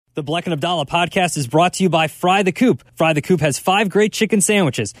The Bleck and Abdalla podcast is brought to you by Fry the Coop. Fry the Coop has 5 great chicken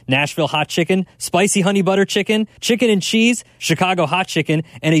sandwiches: Nashville hot chicken, spicy honey butter chicken, chicken and cheese, Chicago hot chicken,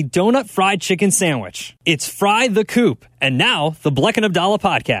 and a donut fried chicken sandwich. It's Fry the Coop. And now, the Bleck and Abdalla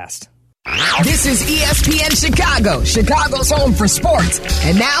podcast. This is ESPN Chicago, Chicago's home for sports.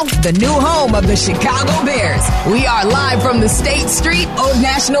 And now, the new home of the Chicago Bears. We are live from the State Street Old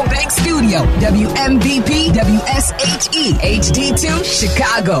National Bank Studio, WMVP, WSHE, HD2,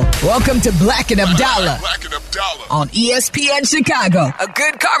 Chicago. Welcome to Bleck and Abdalla. Bleck and Abdalla On ESPN Chicago, a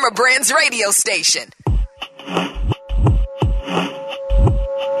Good Karma Brands radio station.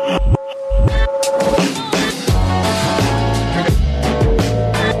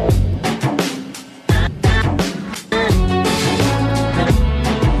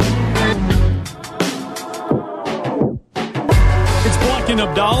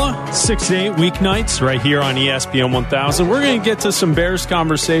 Abdalla, 6 to 8 weeknights right here on ESPN 1000. We're going to get to some Bears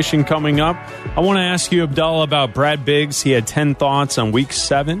conversation coming up. I want to ask you, Abdalla, about Brad Biggs. He had 10 thoughts on Week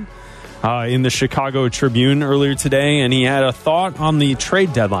 7 in the Chicago Tribune earlier today, and he had a thought on the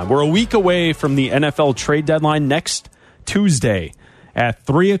trade deadline. We're a week away from the NFL trade deadline. Next Tuesday at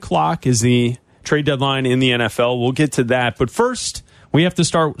 3 o'clock is the trade deadline in the NFL. We'll get to that. But first, we have to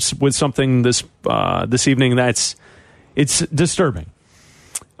start with something this evening it's disturbing.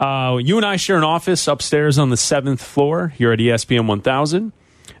 You and I share an office upstairs on the 7th floor here at ESPN 1000.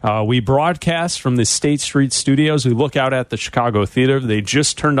 We broadcast from the State Street studios. We look out at the Chicago Theater. They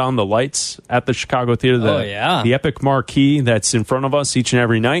just turned on the lights at the Chicago Theater, the epic marquee that's in front of us each and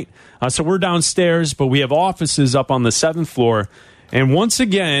every night. So we're downstairs, but we have offices up on the 7th floor. And once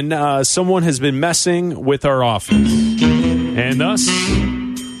again, someone has been messing with our office. And thus,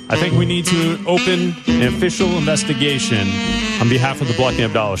 I think we need to open an official investigation on behalf of the Bleck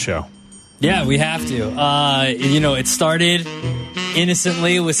and Abdalla show. Yeah, we have to. It started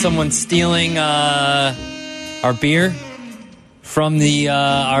innocently with someone stealing our beer from the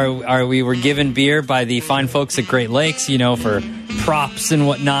we were given beer by the fine folks at Great Lakes, for props and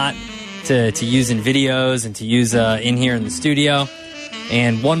whatnot to use in videos and to use in here in the studio.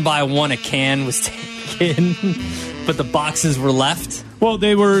 And one by one, a can was taken, but the boxes were left. Well,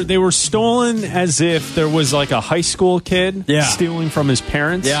 they were stolen as if there was like a high school kid stealing from his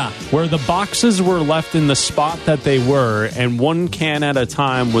parents. Yeah. Where the boxes were left in the spot that they were, and one can at a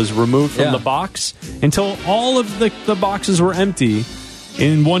time was removed from the box until all of the boxes were empty.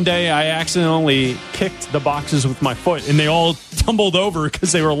 And one day I accidentally kicked the boxes with my foot, and they all tumbled over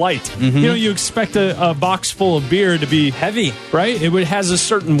because they were light. Mm-hmm. You expect a box full of beer to be heavy, right? It has a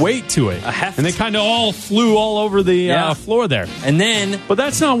certain weight to it. A heft. And they kind of all flew all over the floor there. And then... But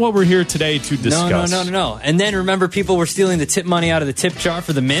that's not what we're here today to discuss. No. And then, remember, people were stealing the tip money out of the tip jar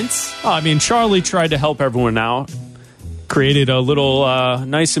for the mints? Charlie tried to help everyone out. Created a little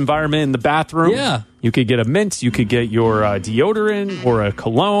nice environment in the bathroom. Yeah. You could get a mint, you could get your deodorant or a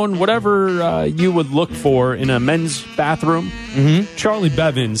cologne, whatever you would look for in a men's bathroom. Mm-hmm. Charlie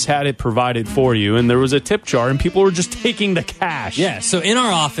Bevins had it provided for you, and there was a tip jar, and people were just taking the cash. Yeah, so in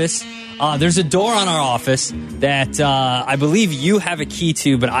our office, there's a door on our office that I believe you have a key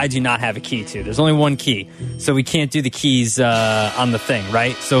to, but I do not have a key to. There's only one key, so we can't do the keys on the thing,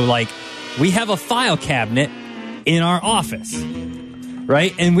 right? So, we have a file cabinet in our office,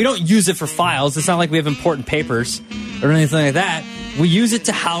 right? And we don't use it for files. It's not like we have important papers or anything like that. We use it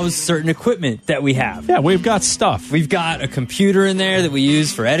to house certain equipment that we have. Yeah, we've got stuff. We've got a computer in there that we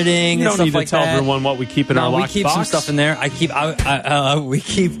use for editing and stuff like that. You don't need to tell everyone what we keep in our locked box. We keep some stuff in there. We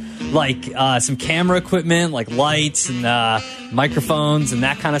keep some camera equipment, like lights and microphones and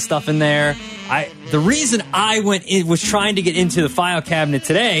that kind of stuff in there. The reason I was trying to get into the file cabinet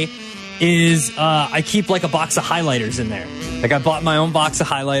today is I keep a box of highlighters in there. I bought my own box of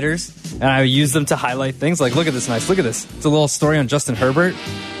highlighters, and I use them to highlight things. Look at this look at this. It's a little story on Justin Herbert,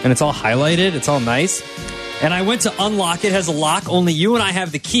 and it's all highlighted. It's all nice. And I went to unlock it. It has a lock. Only you and I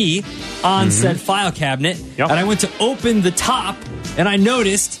have the key on said file cabinet. Yep. And I went to open the top, and I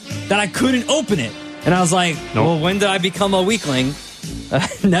noticed that I couldn't open it. And I was like, Well, when did I become a weakling?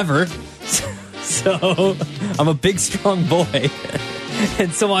 Never. So I'm a big, strong boy.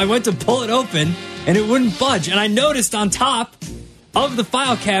 And so I went to pull it open, and it wouldn't budge. And I noticed on top of the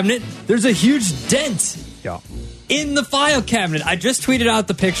file cabinet, there's a huge dent in the file cabinet. I just tweeted out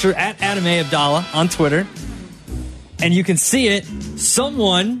the picture at Adam A. Abdalla on Twitter. And you can see it.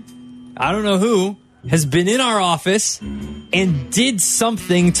 Someone, I don't know who, has been in our office and did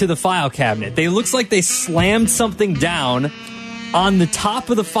something to the file cabinet. It looks like they slammed something down on the top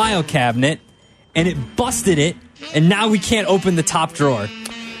of the file cabinet, and it busted it. And now we can't open the top drawer.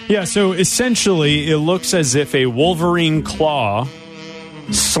 Yeah, so essentially it looks as if a Wolverine claw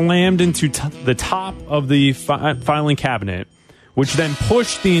slammed into the top of the filing cabinet, which then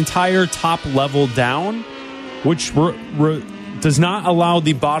pushed the entire top level down, which does not allow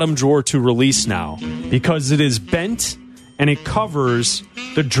the bottom drawer to release now because it is bent and it covers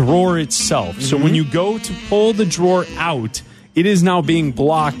the drawer itself. Mm-hmm. So when you go to pull the drawer out, it is now being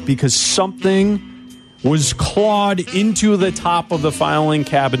blocked because something was clawed into the top of the filing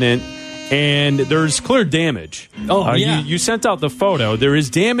cabinet and there's clear damage. Oh, yeah. You sent out the photo. There is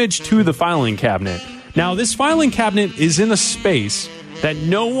damage to the filing cabinet. Now, this filing cabinet is in a space that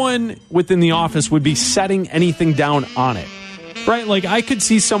no one within the office would be setting anything down on it. Right? Like, I could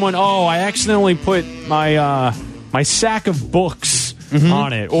see someone, I accidentally put my my sack of books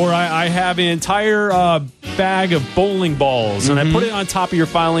on it. Or I have an entire bag of bowling balls, and I put it on top of your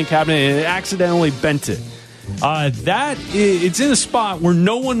filing cabinet, and it accidentally bent it. It's in a spot where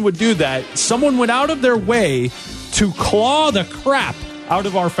no one would do that. Someone went out of their way to claw the crap out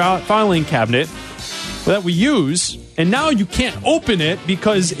of our filing cabinet that we use, and now you can't open it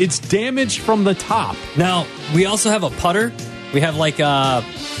because it's damaged from the top. Now, we also have a putter. We have like a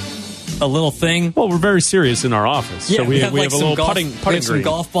little thing. Well, we're very serious in our office. Yeah, so we have a little golf, putting we have green. some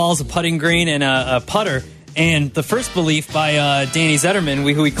golf balls, a putting green, and a putter. And the first belief by Danny Zetterman,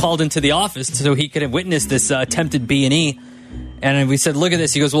 who we called into the office so he could witness this attempted B&E. And we said, look at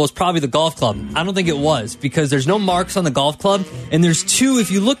this. He goes, well, it's probably the golf club. I don't think it was because there's no marks on the golf club. And there's two,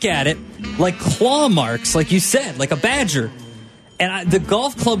 if you look at it, like claw marks, like you said, like a badger. And the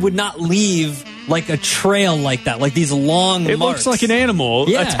golf club would not leave like a trail like that, like these long marks. It looks like an animal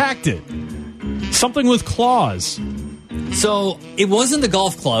attacked it. Something with claws. So it wasn't the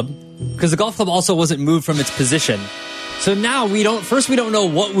golf club because the golf club also wasn't moved from its position. So now we don't know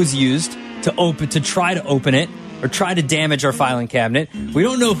what was used to try to open it or try to damage our filing cabinet. We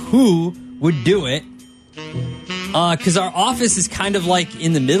don't know who would do it because our office is kind of like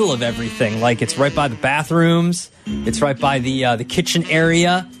in the middle of everything. Like it's right by the bathrooms. It's right by the kitchen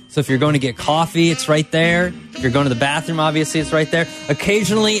area. So if you're going to get coffee, it's right there. If you're going to the bathroom, obviously, it's right there.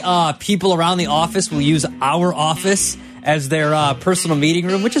 Occasionally, people around the office will use our office as their personal meeting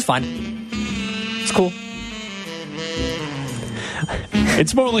room, which is fine. It's cool.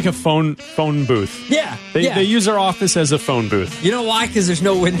 It's more like a phone booth. Yeah. They use our office as a phone booth. You know why? Because there's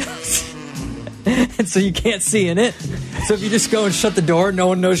no windows. And so you can't see in it. So if you just go and shut the door, no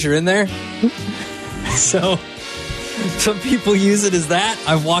one knows you're in there. So some people use it as that.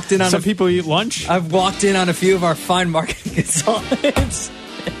 I've walked in on some people eat lunch. I've walked in on a few of our fine marketing consultants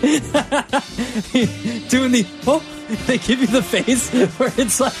doing they give you the face where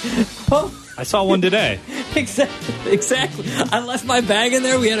it's like, I saw one today. Exactly. I left my bag in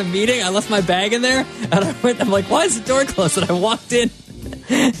there. We had a meeting. I left my bag in there, and I'm like, why is the door closed? And I walked in,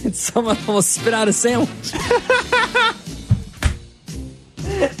 and someone almost spit out a sandwich.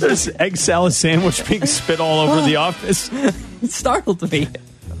 There's egg salad sandwich being spit all over the office. It startled me.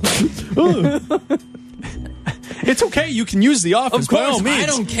 It's okay. You can use the office. Of course, by all means. I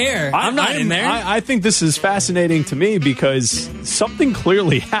don't care. I'm not in there. I think this is fascinating to me because something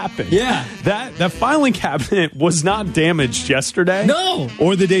clearly happened. Yeah. That filing cabinet was not damaged yesterday. No.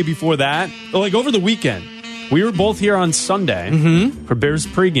 Or the day before that. Like over the weekend. We were both here on Sunday for Bears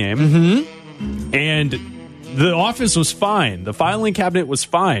pregame. And the office was fine. The filing cabinet was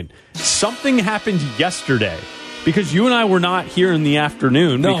fine. Something happened yesterday. Because you and I were not here in the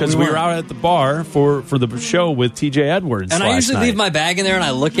afternoon because we were out at the bar for the show with TJ Edwards. And I usually leave my bag in there and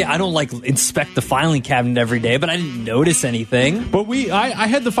I don't like inspect the filing cabinet every day, but I didn't notice anything. But I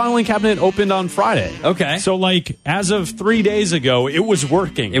had the filing cabinet opened on Friday. Okay. So like as of 3 days ago, it was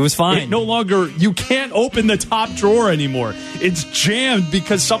working. It was fine. It no longer, you can't open the top drawer anymore. It's jammed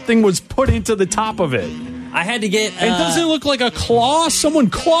because something was put into the top of it. I had to get... It doesn't look like a claw. Someone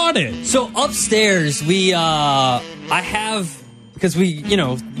clawed it. So upstairs, I have... Because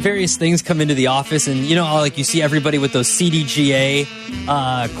various things come into the office, and like you see everybody with those CDGA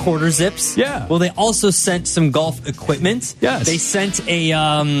quarter zips. Yeah. Well, they also sent some golf equipment. Yes. They sent a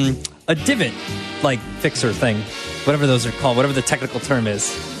divot, fixer thing. Whatever those are called. Whatever the technical term is.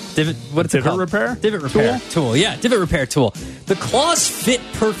 Divot repair? Divot repair tool. Yeah, divot repair tool. The claws fit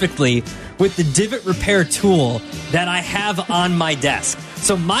perfectly with the divot repair tool that I have on my desk.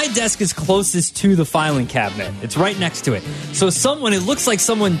 So my desk is closest to the filing cabinet. It's right next to it. So it looks like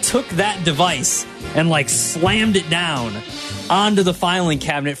someone took that device and slammed it down onto the filing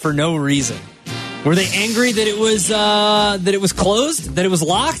cabinet for no reason. Were they angry that it was closed, that it was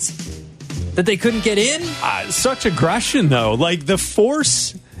locked, that they couldn't get in? Such aggression, though. Like the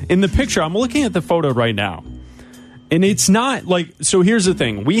force in the picture. I'm looking at the photo right now. And it's not so here's the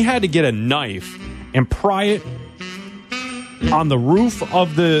thing. We had to get a knife and pry it on the roof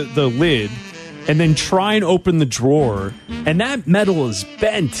of the lid and then try and open the drawer, and that metal is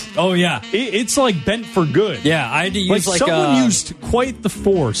bent. Oh, yeah. It's like bent for good. Yeah, I had to use someone used quite the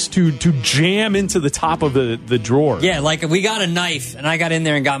force to jam into the top of the drawer. Yeah, like we got a knife, and I got in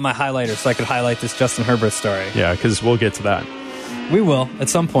there and got my highlighter so I could highlight this Justin Herbert story. Yeah, because we'll get to that. We will at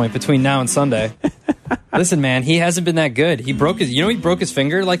some point between now and Sunday. Listen, man, he hasn't been that good. He broke his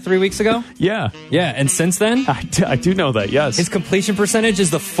finger like 3 weeks ago? Yeah. Yeah, and since then? I do know that, yes. His completion percentage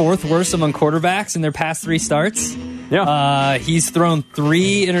is the 4th worst among quarterbacks in their past 3 starts. Yeah. He's thrown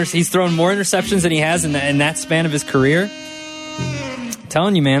he's thrown more interceptions than he has in that span of his career. I'm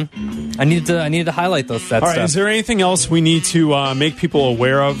telling you, man. I needed to highlight that stuff. All right, is there anything else we need to make people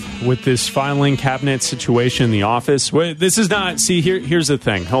aware of with this filing cabinet situation in the office? This is not. See, here's the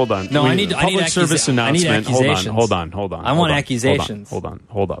thing. Hold on. No, I need public service announcement. I need accusations. Hold on. I want accusations.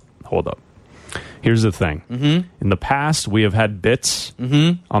 Hold up. Here's the thing. Mm-hmm. In the past, we have had bits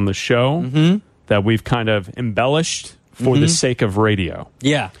on the show that we've kind of embellished for the sake of radio.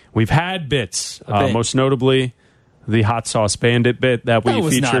 Yeah, we've had bits, most notably the hot sauce bandit bit that we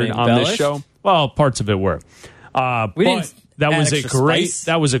featured on this show. Well, parts of it were. That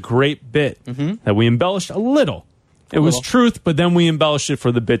was a great bit that we embellished a little. It was truth, but then we embellished it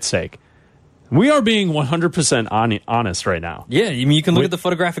for the bit's sake. We are being 100% honest right now. Yeah, I mean, you can look at the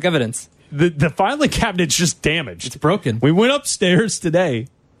photographic evidence. The filing cabinet's just damaged. It's broken. We went upstairs today.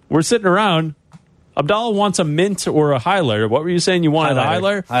 We're sitting around. Abdalla wants a mint or a highlighter. What were you saying? You wanted a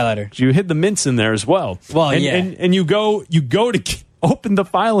highlighter? Highlighter. You hid the mints in there as well. Well, and you go to open the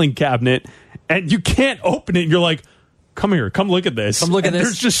filing cabinet, and you can't open it. And you're like, come here, come look at this. Come look at this.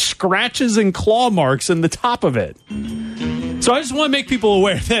 There's just scratches and claw marks in the top of it. So I just want to make people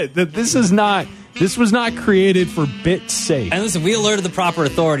aware that this was not created for bit's sake. And listen, we alerted the proper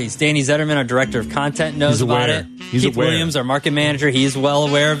authorities. Danny Zetterman, our director of content, knows about it. Keith Williams, our market manager, he's well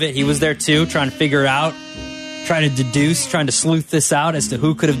aware of it. He was there too, trying to figure it out, trying to sleuth this out as to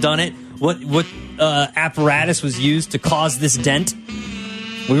who could have done it, what apparatus was used to cause this dent.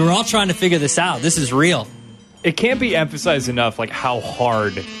 We were all trying to figure this out. This is real. It can't be emphasized enough, like how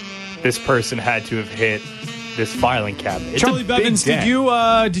hard this person had to have hit this filing cabinet. It's Charlie Bevins, did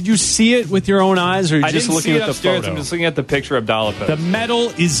you see it with your own eyes, or are you just looking at the photo? I'm just looking at the picture Abdalla posted. The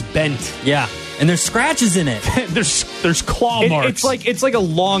metal is bent. Yeah, and there's scratches in it. there's claw marks. It's like a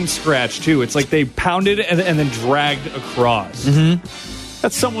long scratch too. It's like they pounded it and then dragged across. Mm-hmm.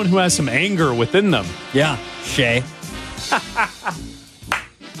 That's someone who has some anger within them. Yeah, Shay.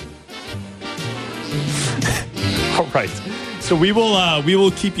 All right. So we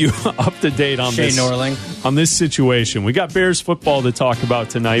will keep you up to date on this situation. We got Bears football to talk about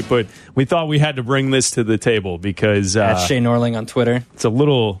tonight, but we thought we had to bring this to the table because that's Shay Norling on Twitter. It's a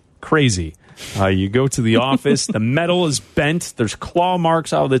little crazy. You go to the office, the metal is bent. There's claw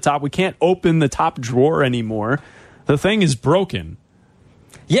marks out of the top. We can't open the top drawer anymore. The thing is broken.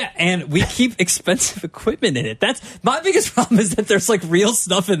 Yeah, and we keep expensive equipment in it. That's my biggest problem, is that there's like real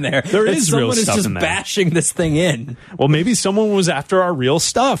stuff in there. There is real stuff in there. Someone is just bashing this thing in. Well, maybe someone was after our real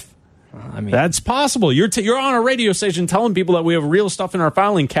stuff. I mean, that's possible. You're on a radio station telling people that we have real stuff in our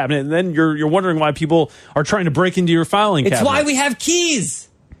filing cabinet, and then you're wondering why people are trying to break into your filing cabinet. It's why we have keys.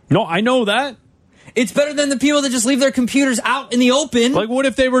 No, I know that. It's better than the people that just leave their computers out in the open. Like, what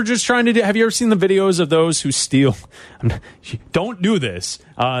if they were just trying to do... Have you ever seen the videos of those who steal... Don't do this.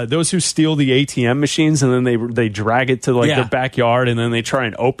 Those who steal the ATM machines and then they drag it to their backyard and then they try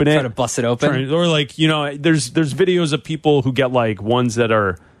and open it. Try to bust it open. Or like, there's videos of people who get like ones that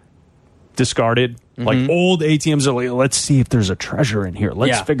are discarded. Mm-hmm. Like old ATMs are like, let's see if there's a treasure in here.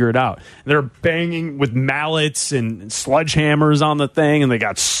 Let's figure it out. They're banging with mallets and sledgehammers on the thing, and they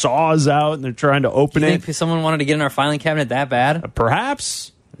got saws out, and they're trying to open it. Think someone wanted to get in our filing cabinet that bad?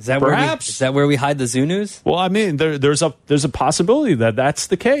 Perhaps. Is that where we hide the Zoo News? Well, I mean, there's a possibility that that's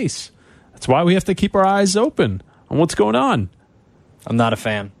the case. That's why we have to keep our eyes open on what's going on. I'm not a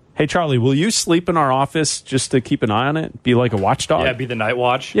fan. Hey, Charlie, will you sleep in our office just to keep an eye on it? Be like a watchdog? Yeah, be the night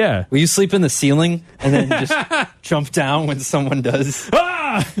watch. Yeah. Will you sleep in the ceiling and then just jump down when someone does?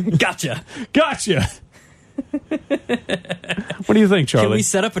 Ah! Gotcha. What do you think, Charlie? Can we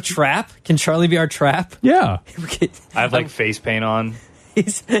set up a trap? Can Charlie be our trap? Yeah. I have like face paint on.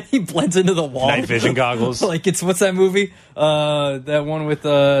 He blends into the wall. Night vision goggles. Like what's that movie? That one with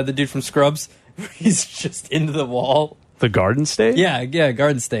the dude from Scrubs. He's just into the wall. The Garden State? Yeah,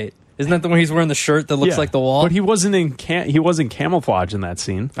 Garden State. Isn't that the one he's wearing the shirt that looks like the wall? But he wasn't he wasn't camouflage in that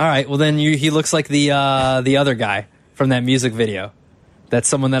scene. All right, well then he looks like the other guy from that music video. That's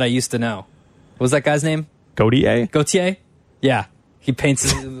someone that I used to know. What was that guy's name? Gautier? Yeah. He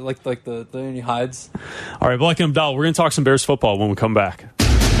paints it like the and he hides. All right, Bleck and Abdalla, we're going to talk some Bears football when we come back.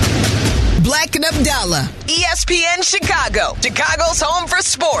 Bleck and Abdalla, ESPN Chicago, Chicago's home for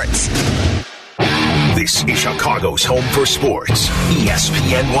sports. This is Chicago's home for sports.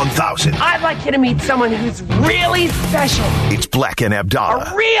 ESPN 1000. I'd like you to meet someone who's really special. It's Bleck and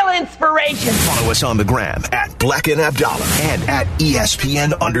Abdalla. A real inspiration. Follow us on the gram at Bleck and Abdalla and at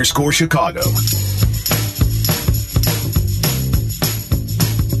ESPN_Chicago.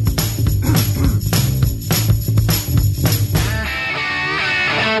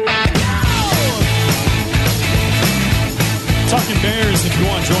 Talking Bears, if you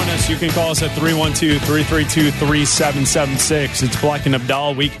want to join us, you can call us at 312-332-3776. It's Bleck and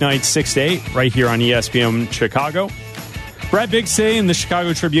Abdalla, weeknight 6 to 8, right here on ESPN Chicago. Brad Biggs today in the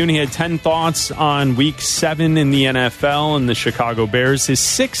Chicago Tribune, he had 10 thoughts on Week 7 in the NFL and the Chicago Bears. His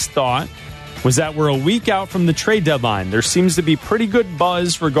sixth thought was that we're a week out from the trade deadline. There seems to be pretty good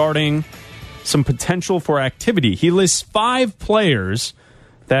buzz regarding some potential for activity. He lists 5 players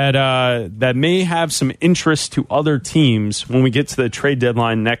that may have some interest to other teams when we get to the trade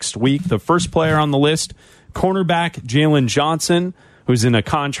deadline next week. The first player on the list, cornerback Jalen Johnson, who's in a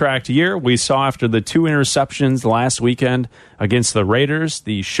contract year. We saw after the 2 interceptions last weekend against the Raiders,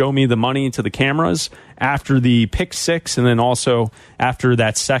 the show me the money to the cameras, after the pick 6, and then also after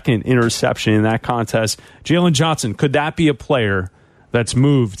that second interception in that contest. Jalen Johnson, could that be a player that's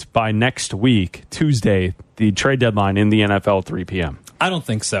moved by next week, Tuesday, the trade deadline in the NFL, 3 p.m.? I don't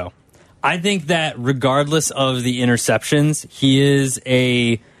think so. I think that regardless of the interceptions, he is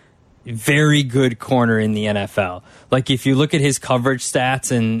a very good corner in the NFL. Like if you look at his coverage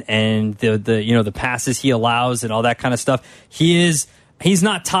stats and the passes he allows and all that kind of stuff, he's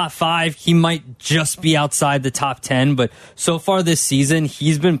not top 5. He might just be outside the top 10, but so far this season,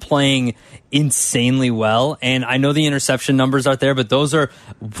 he's been playing insanely well. And I know the interception numbers aren't there, but those are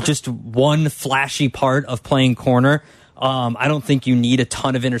just one flashy part of playing corner. I don't think you need a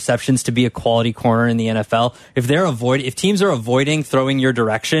ton of interceptions to be a quality corner in the NFL. If teams are avoiding throwing your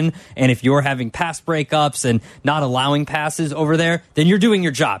direction, and if you're having pass breakups and not allowing passes over there, then you're doing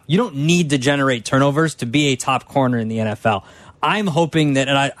your job. You don't need to generate turnovers to be a top corner in the NFL. I'm hoping that,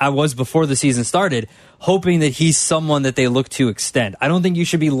 and I was before the season started, hoping that he's someone that they look to extend. I don't think you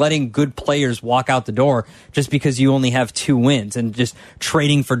should be letting good players walk out the door just because you only have 2 wins and just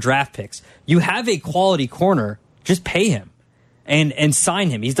trading for draft picks. You have a quality corner. Just pay him and sign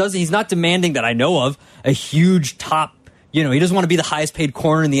him. He's not demanding that I know of a huge top, he doesn't want to be the highest paid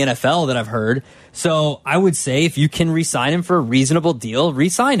corner in the NFL that I've heard. So I would say if you can re-sign him for a reasonable deal,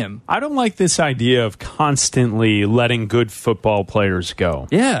 re-sign him. I don't like this idea of constantly letting good football players go.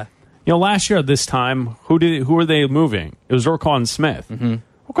 Yeah. Last year at this time, who were they moving? It was Roquan Smith. Mm-hmm.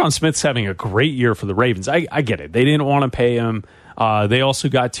 Roquan Smith's having a great year for the Ravens. I get it. They didn't want to pay him. They also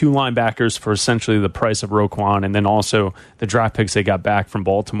got 2 linebackers for essentially the price of Roquan, and then also the draft picks they got back from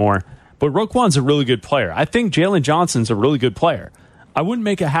Baltimore. But Roquan's a really good player. I think Jalen Johnson's a really good player. I wouldn't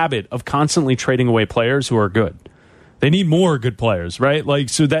make a habit of constantly trading away players who are good. They need more good players, right?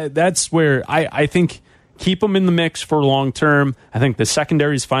 So that's where I think keep them in the mix for long term. I think the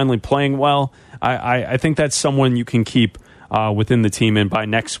secondary is finally playing well. I think that's someone you can keep within the team, and by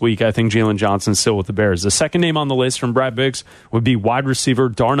next week, I think Jalen Johnson's still with the Bears. The second name on the list from Brad Biggs would be wide receiver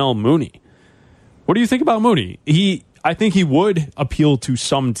Darnell Mooney. What do you think about Mooney? I think he would appeal to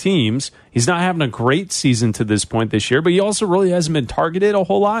some teams. He's not having a great season to this point this year, but he also really hasn't been targeted a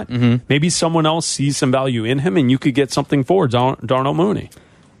whole lot. Mm-hmm. Maybe someone else sees some value in him, and you could get something for Darnell Mooney.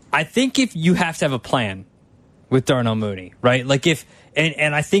 I think if you have to have a plan with Darnell Mooney, right?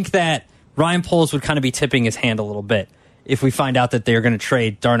 And I think that Ryan Poles would kind of be tipping his hand a little bit if we find out that they're going to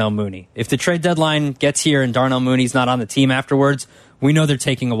trade Darnell Mooney. If the trade deadline gets here and Darnell Mooney's not on the team afterwards, we know they're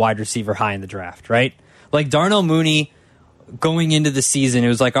taking a wide receiver high in the draft, right? Like Darnell Mooney going into the season, it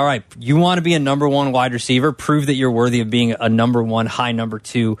was like, all right, you want to be a number 1 wide receiver, prove that you're worthy of being a number 1, high number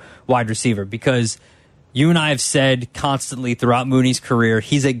 2 wide receiver, because you and I have said constantly throughout Mooney's career,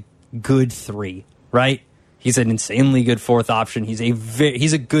 he's a good 3, right? He's an insanely good 4th option. He's a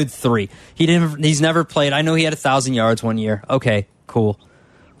good 3. He's never played. I know he had 1,000 yards one year. Okay, cool.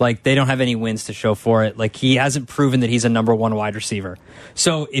 They don't have any wins to show for it. He hasn't proven that he's a number 1 wide receiver.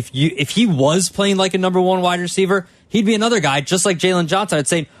 So if he was playing like a number 1 wide receiver, he'd be another guy just like Jalen Johnson. I'd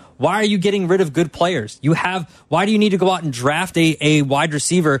say, why are you getting rid of good players? Why do you need to go out and draft a wide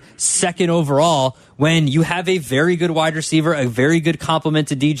receiver 2nd overall when you have a very good wide receiver, a very good complement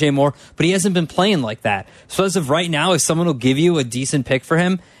to DJ Moore, but he hasn't been playing like that. So as of right now, if someone will give you a decent pick for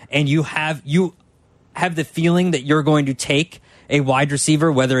him and you have the feeling that you're going to take a wide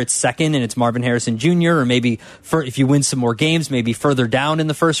receiver, whether it's second and it's Marvin Harrison Jr., or maybe if you win some more games, maybe further down in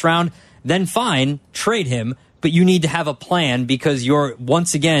the first round, then fine, trade him. But you need to have a plan because you're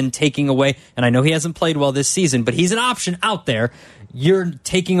once again taking away, and I know he hasn't played well this season, but he's an option out there. You're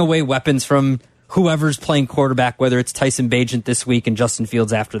taking away weapons from whoever's playing quarterback, whether it's Tyson Bagent this week and Justin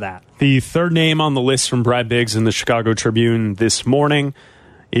Fields after that. The third name on the list from Brad Biggs in the Chicago Tribune this morning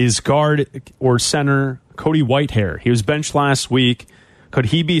is guard or center Cody Whitehair. He was benched last week. Could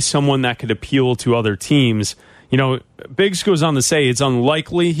he be someone that could appeal to other teams? You know, Biggs goes on to say it's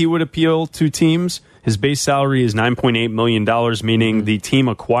unlikely he would appeal to teams. His base salary is $9.8 million, meaning the team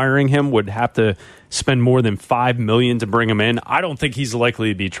acquiring him would have to spend more than $5 million to bring him in. I don't think he's likely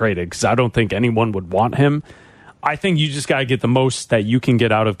to be traded because I don't think anyone would want him. I think you just got to get the most that you can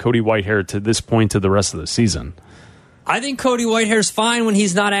get out of Cody Whitehair to this point to the rest of the season. I think Cody Whitehair's fine when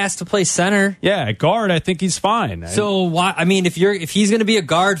he's not asked to play center. Yeah, at guard, I think he's fine. So why? I mean, if he's going to be a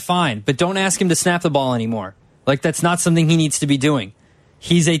guard, fine, but don't ask him to snap the ball anymore. Like, that's not something he needs to be doing.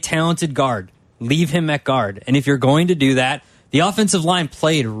 He's a talented guard. Leave him at guard. And if you're going to do that, the offensive line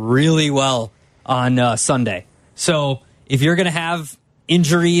played really well on Sunday. So if you're going to have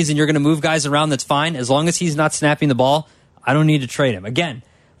injuries and you're going to move guys around, that's fine. As long as he's not snapping the ball, I don't need to trade him. Again,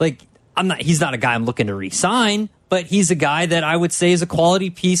 like, he's not a guy I'm looking to re-sign, but he's a guy that I would say is a quality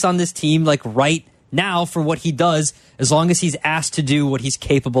piece on this team, like right now for what he does, as long as he's asked to do what he's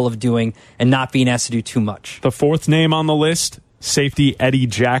capable of doing and not being asked to do too much. The fourth name on the list, safety Eddie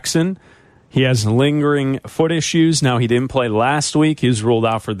Jackson. He has lingering foot issues. Now, he didn't play last week. He was ruled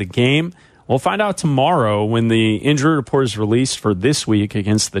out for the game. We'll find out tomorrow when the injury report is released for this week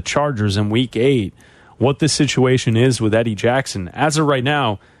against the Chargers in Week 8 what the situation is with Eddie Jackson. As of right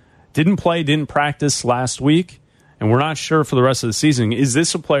now, didn't practice last week, and we're not sure for the rest of the season. Is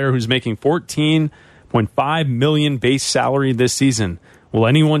this a player who's making $14.5 million base salary this season? Will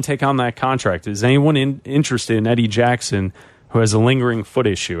anyone take on that contract? Is anyone interested in Eddie Jackson, who has a lingering foot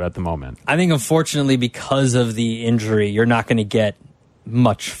issue at the moment? I think, unfortunately, because of the injury, you're not going to get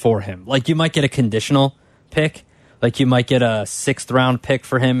much for him. Like, you might get a conditional pick. Like, you might get a 6th-round pick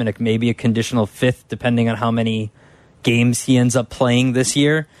for him and maybe a conditional 5th, depending on how many games he ends up playing this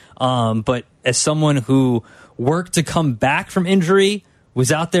year. But as someone who worked to come back from injury,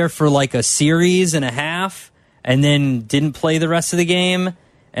 was out there for like a series and a half, and then didn't play the rest of the game,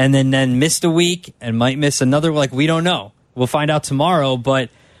 and then missed a week and might miss another, like, we don't know. We'll find out tomorrow, but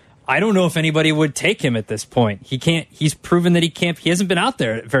I don't know if anybody would take him at this point. He's proven that he can't. He hasn't been out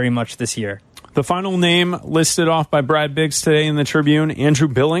there very much this year. The final name listed off by Brad Biggs today in the Tribune, Andrew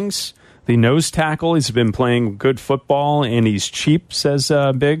Billings, the nose tackle. He's been playing good football, and he's cheap, says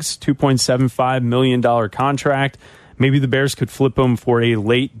Biggs. $2.75 million contract. Maybe the Bears could flip him for a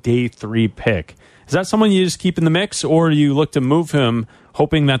late day 3 pick. Is that someone you just keep in the mix, or do you look to move him,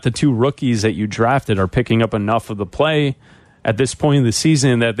 hoping that the 2 rookies that you drafted are picking up enough of the play at this point in the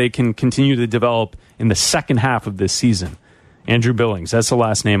season that they can continue to develop in the second half of this season? Andrew Billings, that's the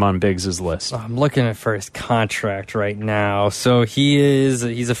last name on Biggs' list. I'm looking for his contract right now. So he's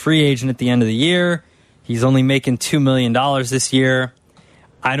a free agent at the end of the year. He's only making $2 million this year.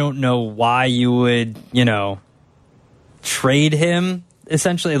 I don't know why you would, trade him,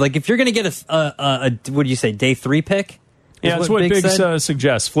 essentially. Like, if you're going to get a what do you say, day 3 pick? Yeah, that's what Biggs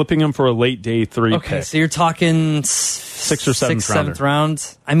suggests, flipping him for a late day 3 pick. Okay, so you're talking 6th or 7th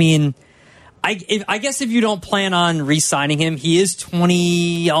round. I mean, I guess if you don't plan on re-signing him, he is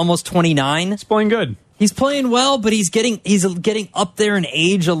 20, almost 29. He's playing good. He's playing well, but he's getting up there in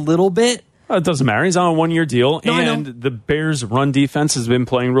age a little bit. It doesn't matter. He's on a 1-year deal, and the Bears' run defense has been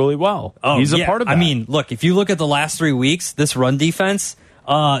playing really well. Oh, he's a part of that. I mean, look, if you look at the last 3 weeks, this run defense,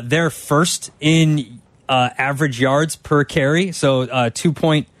 they're first in average yards per carry, so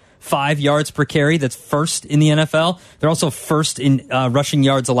 2.5 yards per carry. That's first in the NFL. They're also first in rushing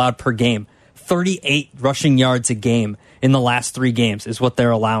yards allowed per game. 38 rushing yards a game in the last 3 games is what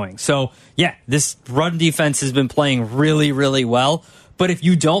they're allowing. So, yeah, this run defense has been playing really, really well. But if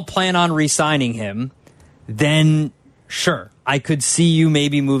you don't plan on re-signing him, then sure, I could see you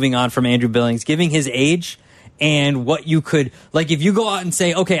maybe moving on from Andrew Billings, giving his age and what you could, like, if you go out and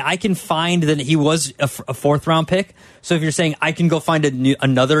say, okay, I can find that he was a 4th-round pick. So if you're saying I can go find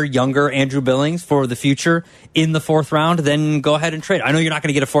another younger Andrew Billings for the future in the 4th round, then go ahead and trade. I know you're not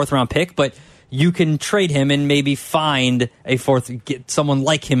going to get a 4th-round pick, but you can trade him and maybe find get someone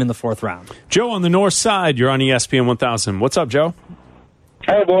like him in the 4th round. Joe on the north side, you're on ESPN 1000. What's up, Joe?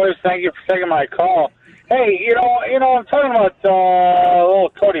 Hey, boys. Thank you for taking my call. Hey, I'm talking about a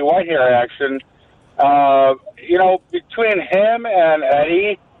little Cody Whitehair action. Between him and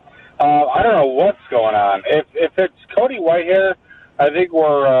Eddie, I don't know what's going on. If it's Cody Whitehair, I think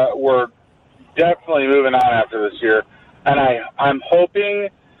we're definitely moving on after this year. And I'm hoping,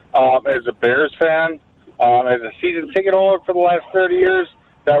 as a Bears fan, as a season ticket holder for the last 30 years,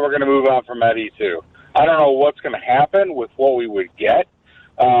 that we're going to move on from Eddie too. I don't know what's going to happen with what we would get,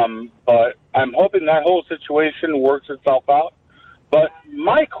 but I'm hoping that whole situation works itself out. But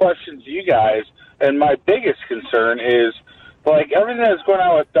my question to you guys, and my biggest concern is, like, everything that's going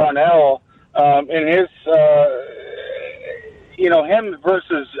on with Darnell and his, him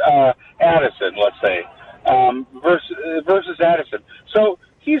versus Addison, let's say, versus Addison. So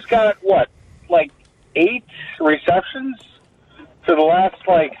he's got, 8 receptions for the last,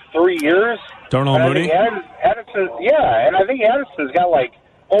 3 years? Darnell Mooney? Addison, yeah, and I think Addison's got,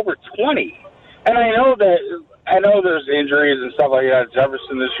 over 20. And I know there's injuries and stuff like that,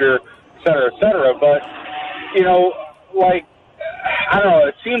 Jefferson this year, et cetera, but, I don't know,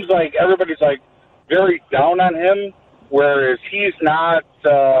 it seems like everybody's, very down on him, whereas he's not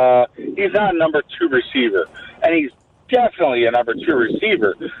a number 2 receiver, and he's definitely a number 2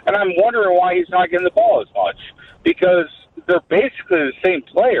 receiver, and I'm wondering why he's not getting the ball as much, because they're basically the same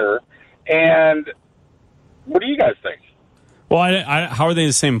player, and what do you guys think? Well, how are they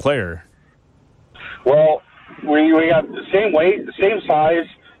the same player? Well, we got the same weight, the same size,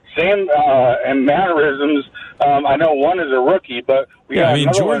 same and mannerisms. I know one is a rookie, but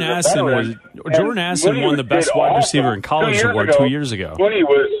Jordan Addison won the best wide receiver in college award 2 years ago. Mooney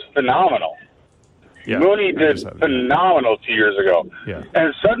was phenomenal. Yeah, Mooney did phenomenal 2 years ago. Yeah.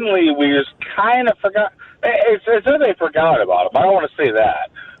 And suddenly we just kind of forgot. It's as if they forgot about him. I don't want to say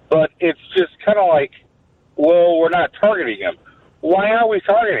that. But it's just kind of like, well, we're not targeting him. Why aren't we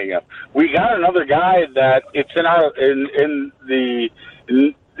targeting him? We got another guy that it's in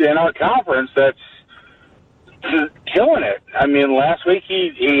our conference that's killing it. I mean, last week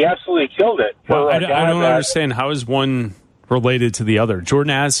he absolutely killed it. Well, I don't understand, how is one related to the other? Jordan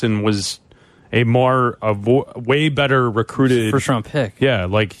Addison was a way better recruited first-round pick. Yeah,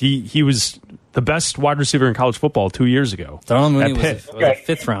 he was the best wide receiver in college football 2 years ago. Darnell Mooney was a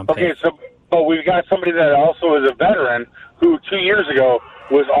fifth-round pick. Okay, but we've got somebody that also is a veteran who 2 years ago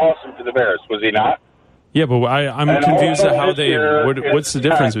was awesome for the Bears. Was he not? Yeah, but I'm confused at how they. What's the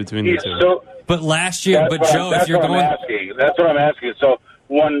difference between the two? But last year, Joe, if you're going, that's what I'm asking. So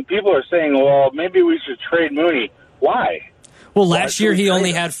when people are saying, "Well, maybe we should trade Mooney," why? Well, last year he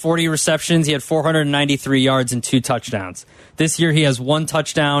only had 40 receptions. He had 493 yards and 2 touchdowns. This year he has 1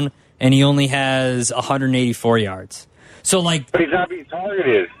 touchdown and he only has 184 yards. So, but he's not being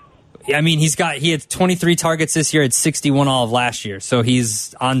targeted. I mean, he had 23 targets this year, had 61 all of last year. So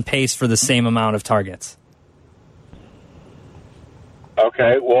he's on pace for the same amount of targets.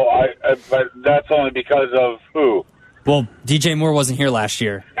 Okay, well, but that's only because of who? Well, DJ Moore wasn't here last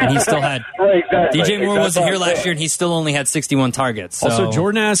year, and he still had. Right, exactly. DJ Moore wasn't here last year, and he still only had 61 targets. So. Also,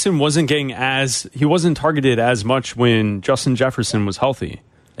 Jordan Addison wasn't targeted as much when Justin Jefferson was healthy,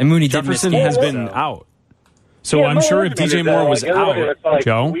 and Mooney Jefferson has been out. So I'm sure if DJ Moore was out,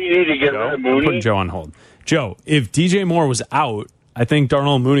 Joe, we need to get rid of Mooney. I'm putting Joe on hold. Joe, if DJ Moore was out, I think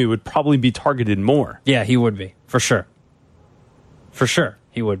Darnell Mooney would probably be targeted more. Yeah, he would be, for sure. For sure,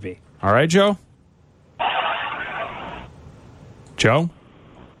 he would be. All right, Joe? Joe?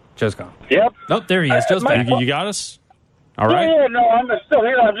 Joe's gone. Yep. Nope, there he is. Joe's back. You got us? All right. Yeah, no, I'm still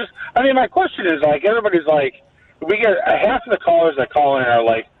here. My question is, everybody's we get half of the callers that call in are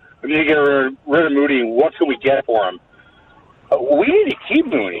like, we need to get rid of Mooney. What can we get for him? We need to keep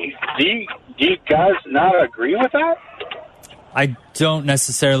Mooney. Do you guys not agree with that? I don't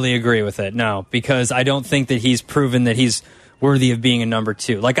necessarily agree with it, no, because I don't think that he's proven that he's worthy of being a number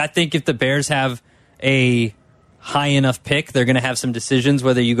 2. I think if the Bears have a high enough pick, they're going to have some decisions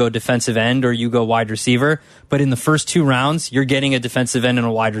whether you go defensive end or you go wide receiver. But in the first 2 rounds, you're getting a defensive end and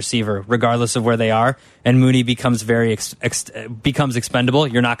a wide receiver, regardless of where they are. And Mooney becomes becomes expendable.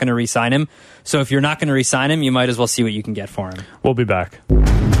 You're not going to re-sign him. So if you're not going to re-sign him, you might as well see what you can get for him. We'll be back.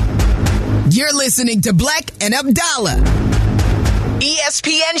 You're listening to Bleck and Abdalla,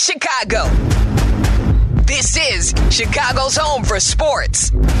 ESPN Chicago. This is Chicago's home for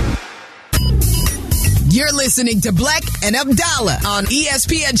sports. You're listening to Bleck and Abdalla on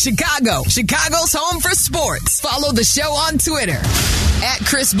ESPN Chicago, Chicago's home for sports. Follow the show on Twitter at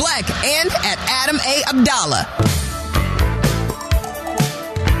Chris Bleck and at Adam A. Abdalla.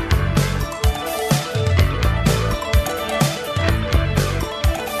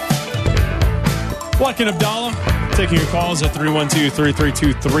 Bleck and Abdalla, taking your calls at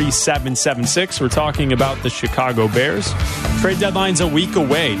 312-332-3776. We're talking about the Chicago Bears. Trade deadline's a week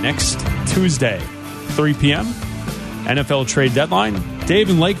away, next Tuesday, 3 p.m. NFL trade deadline. Dave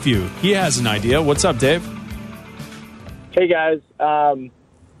in Lakeview, he has an idea. What's up, Dave? Hey, guys.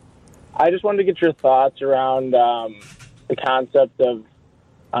 I just wanted to get your thoughts around the concept of,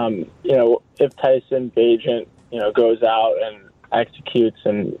 if Tyson Bagent, goes out and executes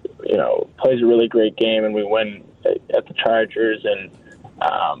and, plays a really great game and we win at the Chargers and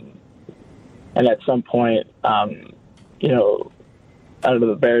at some point, I don't know,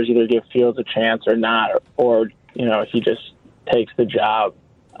 the Bears either give Fields a chance or not, or he just takes the job.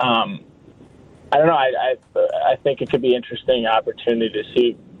 I don't know. I think it could be an interesting opportunity to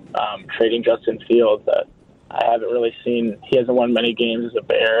see trading Justin Fields. I haven't really seen. He hasn't won many games as a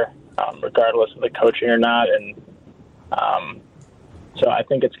Bear, regardless of the coaching or not, and so I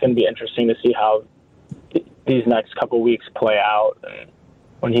think it's going to be interesting to see how these next couple weeks play out and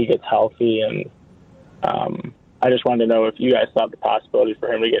when he gets healthy. And I just wanted to know if you guys thought the possibility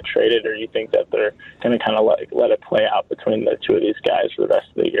for him to get traded, or you think that they're going to kind of let it play out between the two of these guys for the rest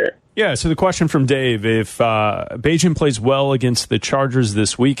of the year. Yeah, so the question from Dave, if Bagent plays well against the Chargers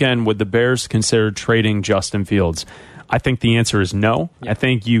this weekend, would the Bears consider trading Justin Fields? I think the answer is no. Yeah. I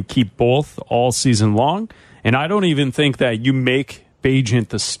think you keep both all season long, and I don't even think that you make Bagent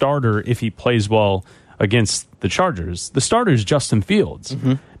the starter if he plays well against the Chargers. The starter is Justin Fields.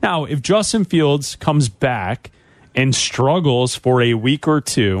 Mm-hmm. Now, if Justin Fields comes back and struggles for a week or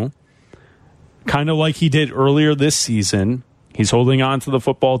two, kind of like he did earlier this season, he's holding on to the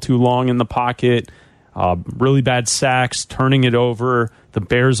football too long in the pocket, really bad sacks, turning it over, the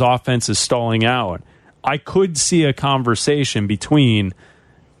Bears' offense is stalling out. I could see a conversation between,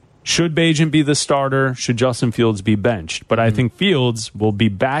 should Bagent be the starter, should Justin Fields be benched? But I think Fields will be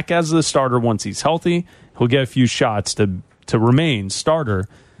back as the starter once he's healthy. He'll get a few shots to remain starter.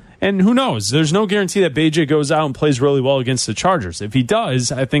 And who knows? There's no guarantee that Bagent goes out and plays really well against the Chargers. If he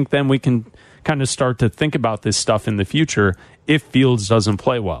does, I think then we can kind of start to think about this stuff in the future if Fields doesn't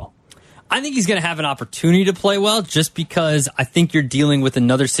play well. I think he's going to have an opportunity to play well just because I think you're dealing with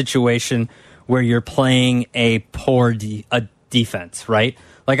another situation where you're playing a poor defense, right?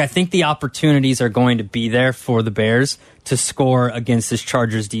 Like, I think the opportunities are going to be there for the Bears to score against this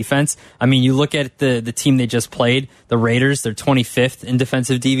Chargers defense. I mean, you look at the team they just played, the Raiders, they're 25th in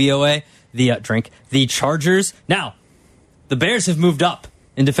defensive DVOA. The Chargers. Now, the Bears have moved up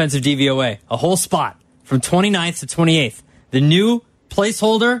in defensive DVOA, a whole spot from 29th to 28th. The new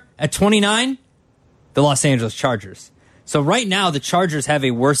placeholder at 29, the Los Angeles Chargers. So right now, the Chargers have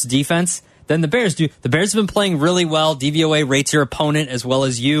a worse defense than the Bears do. The Bears have been playing really well. DVOA rates your opponent as well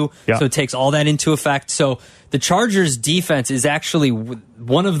as you, so it takes all that into effect. So the Chargers' defense is actually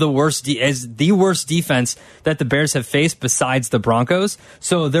one of the worst, the worst defense that the Bears have faced besides the Broncos.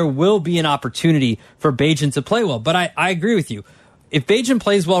 So there will be an opportunity for Bagent to play well. But I agree with you. If Bagent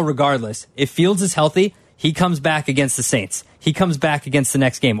plays well regardless, if Fields is healthy, he comes back against the Saints. He comes back against the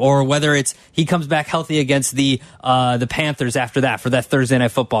next game, or whether it's he comes back healthy against the Panthers after that for that Thursday Night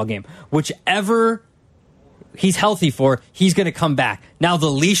Football game. Whichever he's healthy for, he's going to come back. Now the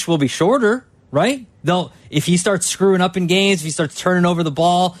leash will be shorter, right? If he starts screwing up in games, if he starts turning over the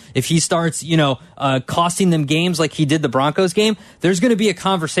ball, if he starts costing them games like he did the Broncos game, there's going to be a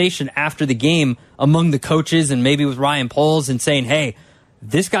conversation after the game among the coaches and maybe with Ryan Poles and saying, hey,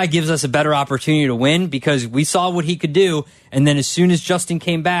 this guy gives us a better opportunity to win because we saw what he could do. And then as soon as Justin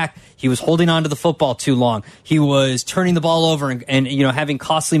came back, he was holding on to the football too long. He was turning the ball over and having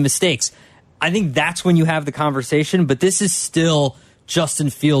costly mistakes. I think that's when you have the conversation. But this is still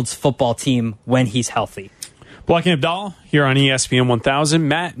Justin Fields' football team when he's healthy. Bleck and Abdalla here on ESPN 1000.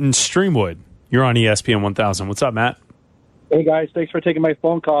 Matt in Streamwood, you're on ESPN 1000. What's up, Matt? Hey, guys. Thanks for taking my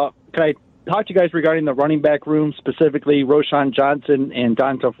phone call. Can I talk to you guys regarding the running back room, specifically Roschon Johnson and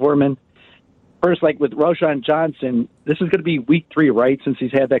Donta Foreman? First, like with Roschon Johnson, this is going to be week 3, right, since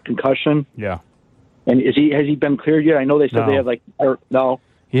he's had that concussion? Yeah. And has he been cleared yet? I know they said they have no.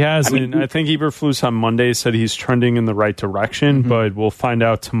 He hasn't. I think Eberflus on Monday said he's trending in the right direction, but we'll find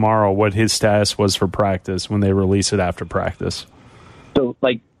out tomorrow what his status was for practice when they release it after practice. So,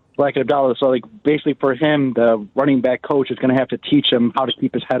 like, Bleck and Abdalla, so like basically for him, the running back coach is going to have to teach him how to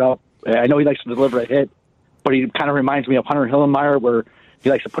keep his head up. I know he likes to deliver a hit, but he kind of reminds me of Hunter Hillenmeyer, where he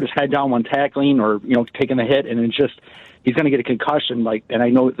likes to put his head down when tackling or taking the hit, and it's just he's going to get a concussion. And I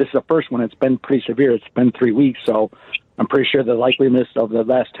know this is the first one; it's been pretty severe. It's been 3 weeks, so I'm pretty sure the likeliness of the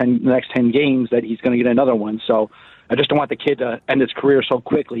next 10 games that he's going to get another one. So I just don't want the kid to end his career so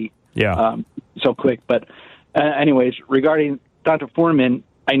quickly. Yeah, so quick. But anyways, regarding Donta Foreman,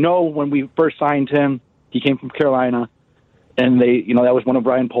 I know when we first signed him, he came from Carolina. And they, that was one of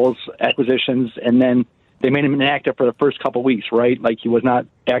Ryan Poles' acquisitions. And then they made him inactive for the first couple of weeks, right? Like he was not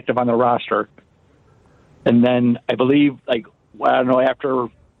active on the roster. And then I believe, like I don't know, after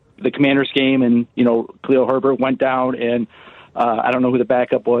the Commanders game and, Khalil Herbert went down and I don't know who the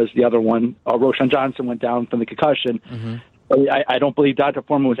backup was, the other one, Roshan Johnson went down from the concussion. Mm-hmm. I don't believe Dr.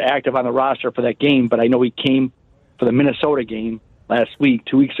 Foreman was active on the roster for that game, but I know he came for the Minnesota game last week,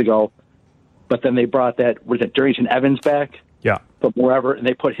 2 weeks ago. But then they brought Darrington Evans back from wherever, and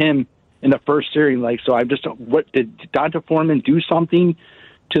they put him in the first series. So I'm just, what did Dr. Foreman do something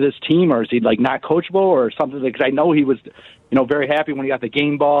to this team, or is he not coachable or something? Because I know he was, very happy when he got the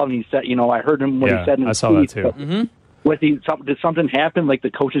game ball, and he said, I heard him when he said, I saw that too. Mm-hmm. Did something happen? The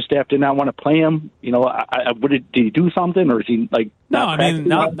coaching staff did not want to play him. Did he do something, or is he No, I mean,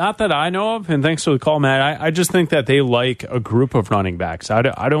 not that I know of. And thanks for the call, Matt. I just think that they like a group of running backs. I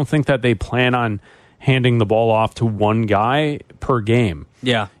don't think that they plan on handing the ball off to one guy per game.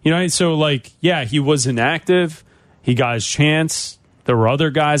 Yeah, so he was inactive. He got his chance. There were other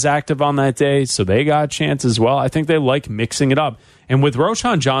guys active on that day, so they got a chance as well. I think they like mixing it up. And with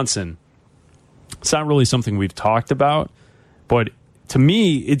Roshan Johnson, it's not really something we've talked about, but to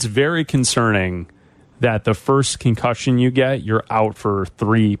me, it's very concerning that the first concussion you get, you're out for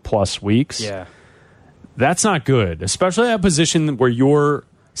 3+ weeks. Yeah. That's not good, especially at a position where you're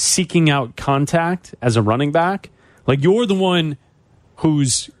seeking out contact as a running back. You're the one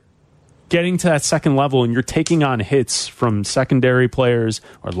who's getting to that second level and you're taking on hits from secondary players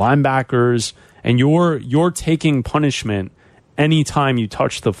or linebackers, and you're taking punishment anytime you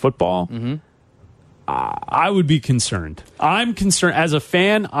touch the football. Mm-hmm. I would be concerned. I'm concerned as a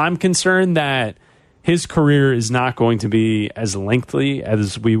fan. I'm concerned that his career is not going to be as lengthy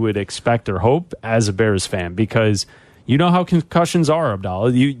as we would expect or hope as a Bears fan, because you know how concussions are,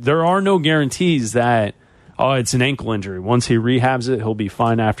 Abdalla. There are no guarantees that, it's an ankle injury. Once he rehabs it, he'll be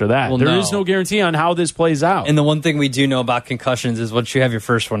fine after that. Well, there is no guarantee on how this plays out. And the one thing we do know about concussions is once you have your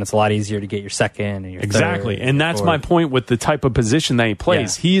first one, it's a lot easier to get your second and your exactly. third. And that's my point with the type of position that he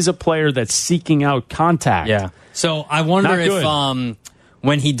plays. Yeah. He's a player that's seeking out contact. Yeah. So I wonder if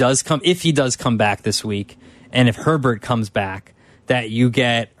when he does come back this week, and if Herbert comes back, that you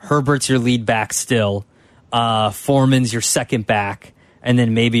get Herbert's your lead back still, Foreman's your second back, and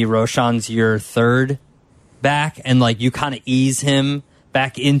then maybe Roshan's your third back, and you kind of ease him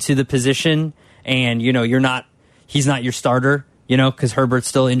back into the position, and he's not your starter, because Herbert's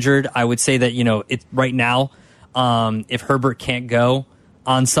still injured. I would say that right now, if Herbert can't go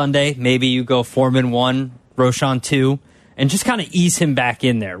on Sunday, maybe you go Foreman 1, Roshan 2, and just kind of ease him back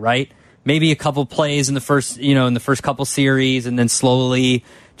in there, right? Maybe a couple plays in the first couple series, and then slowly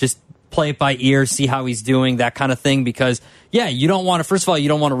just play it by ear, see how he's doing, that kind of thing. Because you don't want to. First of all, you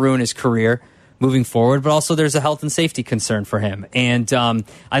don't want to ruin his career moving forward, but also there's a health and safety concern for him. And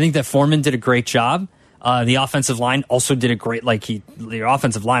I think that Foreman did a great job. The offensive line also did a great, the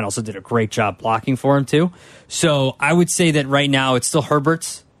offensive line also did a great job blocking for him too. So I would say that right now it's still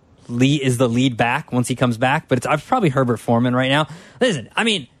Herbert's is the lead back once he comes back, but it's probably Herbert Foreman right now. Listen, I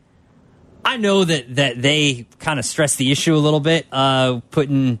mean, I know that they kind of stress the issue a little bit,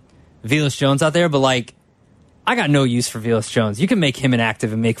 putting Velus Jones out there, but I got no use for Velus Jones. You can make him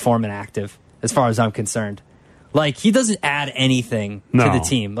inactive and make Foreman active, as far as I'm concerned. He doesn't add anything to the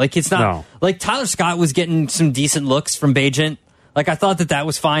team. It's not Tyler Scott was getting some decent looks from Bajent. I thought that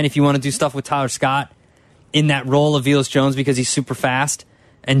was fine if you want to do stuff with Tyler Scott in that role of Velus Jones because he's super fast,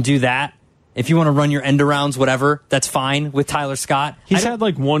 and do that. If you want to run your end arounds, whatever, that's fine with Tyler Scott. He's had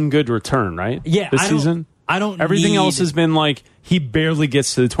one good return, right? Yeah, this season. Everything else has been he barely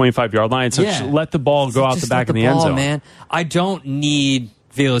gets to the 25-yard line. So just let the ball go out the back of the end zone. Man, I don't need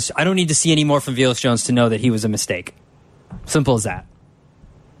to see any more from Velus Jones to know that he was a mistake. Simple as that.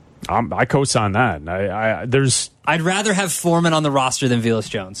 I co-sign that. I'd rather have Foreman on the roster than Velus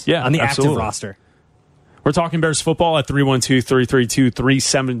Jones. Yeah, on the absolutely. active roster. We're talking Bears football at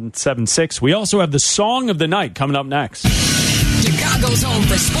 312-332-3776. We also have the song of the night coming up next. Chicago's home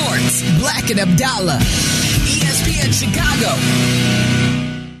for sports. Bleck and Abdalla. ESPN Chicago.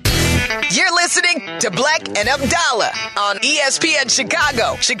 You're listening to Bleck and Abdalla on ESPN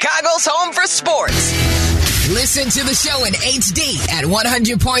Chicago. Chicago's home for sports. Listen to the show in HD at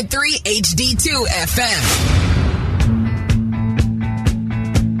 100.3 HD2 FM.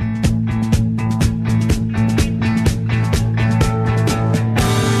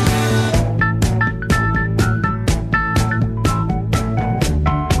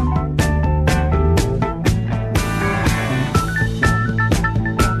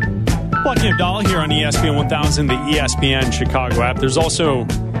 Bleck and Abdalla here on ESPN 1000, the ESPN Chicago app. There's also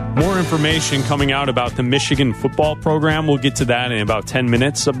more information coming out about the Michigan football program. We'll get to that in about 10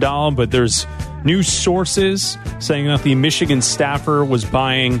 minutes, Abdalla. But there's news sources saying that the Michigan staffer was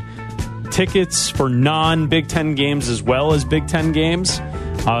buying tickets for non-Big Ten games as well as Big Ten games.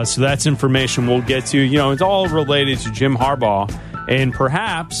 So that's information we'll get to. It's all related to Jim Harbaugh and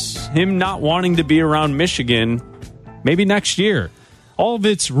perhaps him not wanting to be around Michigan maybe next year. All of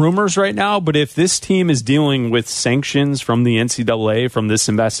it's rumors right now, but if this team is dealing with sanctions from the NCAA from this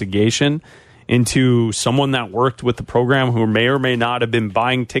investigation into someone that worked with the program who may or may not have been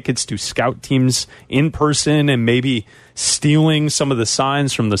buying tickets to scout teams in person and maybe stealing some of the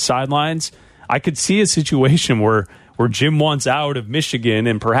signs from the sidelines, I could see a situation where Jim wants out of Michigan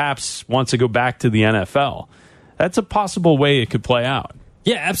and perhaps wants to go back to the NFL. That's a possible way it could play out.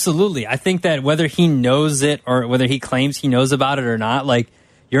 Yeah, absolutely. I think that whether he knows it or whether he claims he knows about it or not,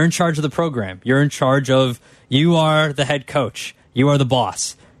 you're in charge of the program. You're in charge of, you are the head coach. You are the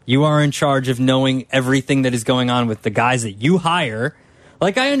boss. You are in charge of knowing everything that is going on with the guys that you hire.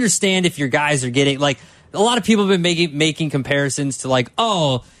 I understand if your guys are getting, a lot of people have been making comparisons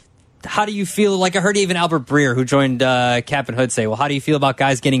to how do you feel? I heard even Albert Breer, who joined Cap and Hood, say, well, how do you feel about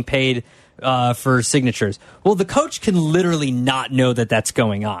guys getting paid for signatures? Well, the coach can literally not know that that's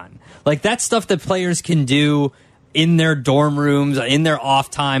going on. That's stuff that players can do in their dorm rooms, in their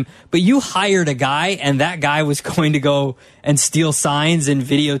off time. But you hired a guy, and that guy was going to go and steal signs and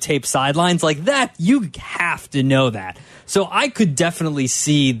videotape sidelines. That, you have to know that. So I could definitely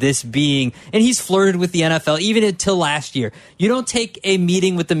see this being, and he's flirted with the NFL even until last year. You don't take a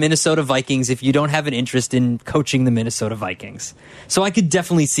meeting with the Minnesota Vikings if you don't have an interest in coaching the Minnesota Vikings. So I could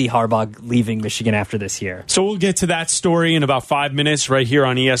definitely see Harbaugh leaving Michigan after this year. So we'll get to that story in about 5 minutes right here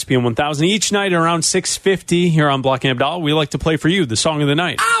on ESPN 1000. Each night around 6:50 here on Bleck and Abdalla, we like to play for you the song of the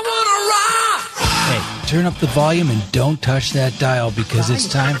night. I wanna rock! Hey, turn up the volume and don't touch that dial because it's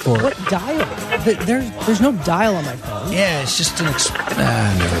time for... What dial? There's no dial on my phone. Yeah, it's just an...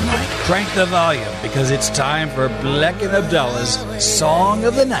 never mind. Crank the volume because it's time for Bleck and Abdalla's Song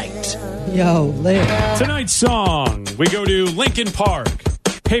of the Night. Yo, later. Tonight's song, we go to Linkin Park,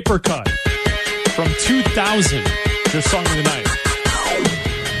 Paper Cut, from 2000, their Song of the Night.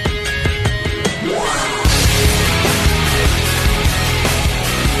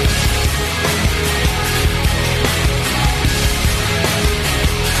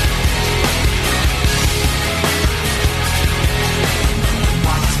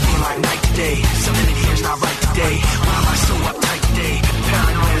 Something in here's not right today. Why am I so uptight today?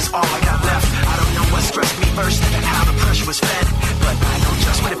 Paranoia is all I got left. I don't know what stressed me first and how the pressure was fed, but I know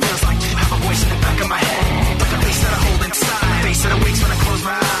just what it feels like to have a voice in the back of my head. But the face that I hold inside, face that awakes when I close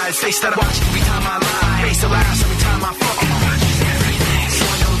my eyes, face that I watch every time I lie, face that laughs every time I fall. So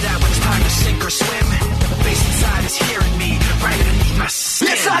I know that when it's time to sink or swim, the face inside is hearing me right underneath my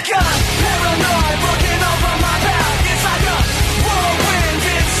skin. It's like a paranoid broken over my back. It's like a whirlwind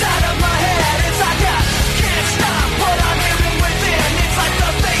inside of my head. It's like I can't stop what I'm hearing within. It's like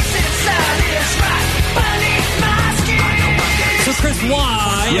the face inside is right beneath my skin. So, Chris,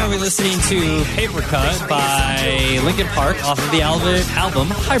 why are we listening to Paper Cut by Linkin Park off of the album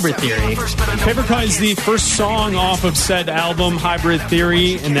Hybrid Theory? Paper Cut is the first song off of said album, Hybrid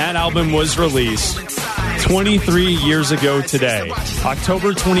Theory, and that album was released 23 years ago today.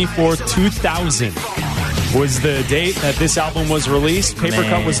 October 24th, 2000 was the date that this album was released. Paper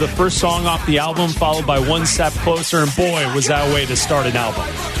Cut was the first song off the album, followed by One Step Closer, and boy, was that a way to start an album.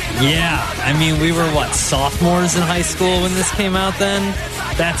 Yeah, I mean, we were, sophomores in high school when this came out then?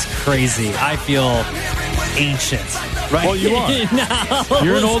 That's crazy. I feel ancient. Right? Well, you are. Now,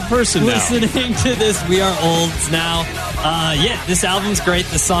 you're an old person now. Listening to this, we are olds now. This album's great.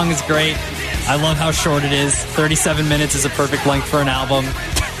 This song is great. I love how short it is. 37 minutes is a perfect length for an album.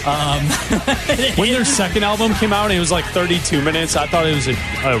 When their second album came out, it was 32 minutes. I thought it was a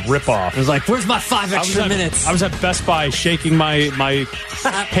ripoff. It was where's my 5 extra minutes? I was at Best Buy shaking my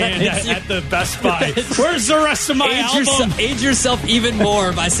hand at the Best Buy. Where's the rest of my album? Age yourself even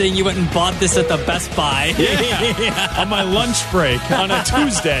more by saying you went and bought this at the Best Buy. Yeah. On my lunch break on a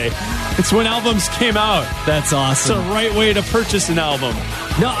Tuesday. It's when albums came out. That's awesome. It's the right way to purchase an album.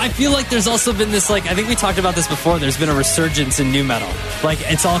 No, I feel like there's also been this, I think we talked about this before, there's been a resurgence in nu metal.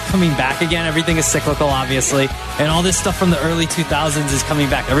 It's all coming back again. Everything is cyclical, obviously. And all this stuff from the early 2000s is coming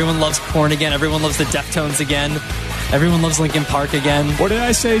back. Everyone loves Korn again. Everyone loves the Deftones again. Everyone loves Linkin Park again. What did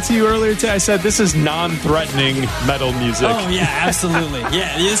I say to you earlier today? I said this is non-threatening metal music. Oh, yeah, absolutely.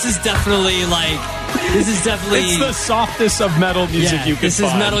 Yeah, this is definitely It's the softest of metal music you can find. This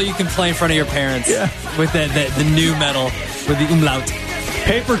is metal you can play in front of your parents with the new metal with the umlaut.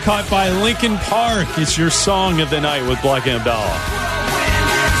 Paper Cut by Linkin Park. It's your song of the night with Bleck and Abdalla.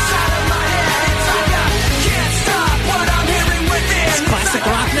 It's classic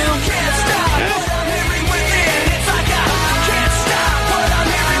rock now?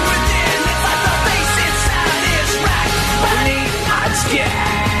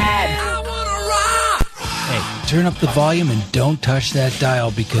 turn up the volume and don't touch that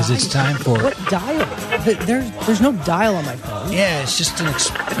dial because it's time for... What dial? There's no dial on my phone. Yeah, it's just an...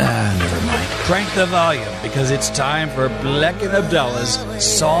 never mind. Crank the volume because it's time for Bleck and Abdalla's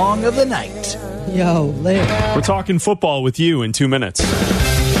Song of the Night. Yo, Larry. We're talking football with you in 2 minutes.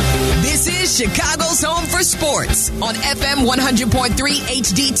 This is Chicago's home for sports on FM 100.3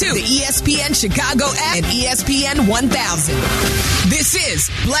 HD2, the ESPN Chicago app, and ESPN 1000. This is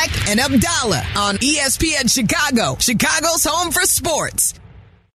Bleck and Abdalla on ESPN Chicago, Chicago's home for sports.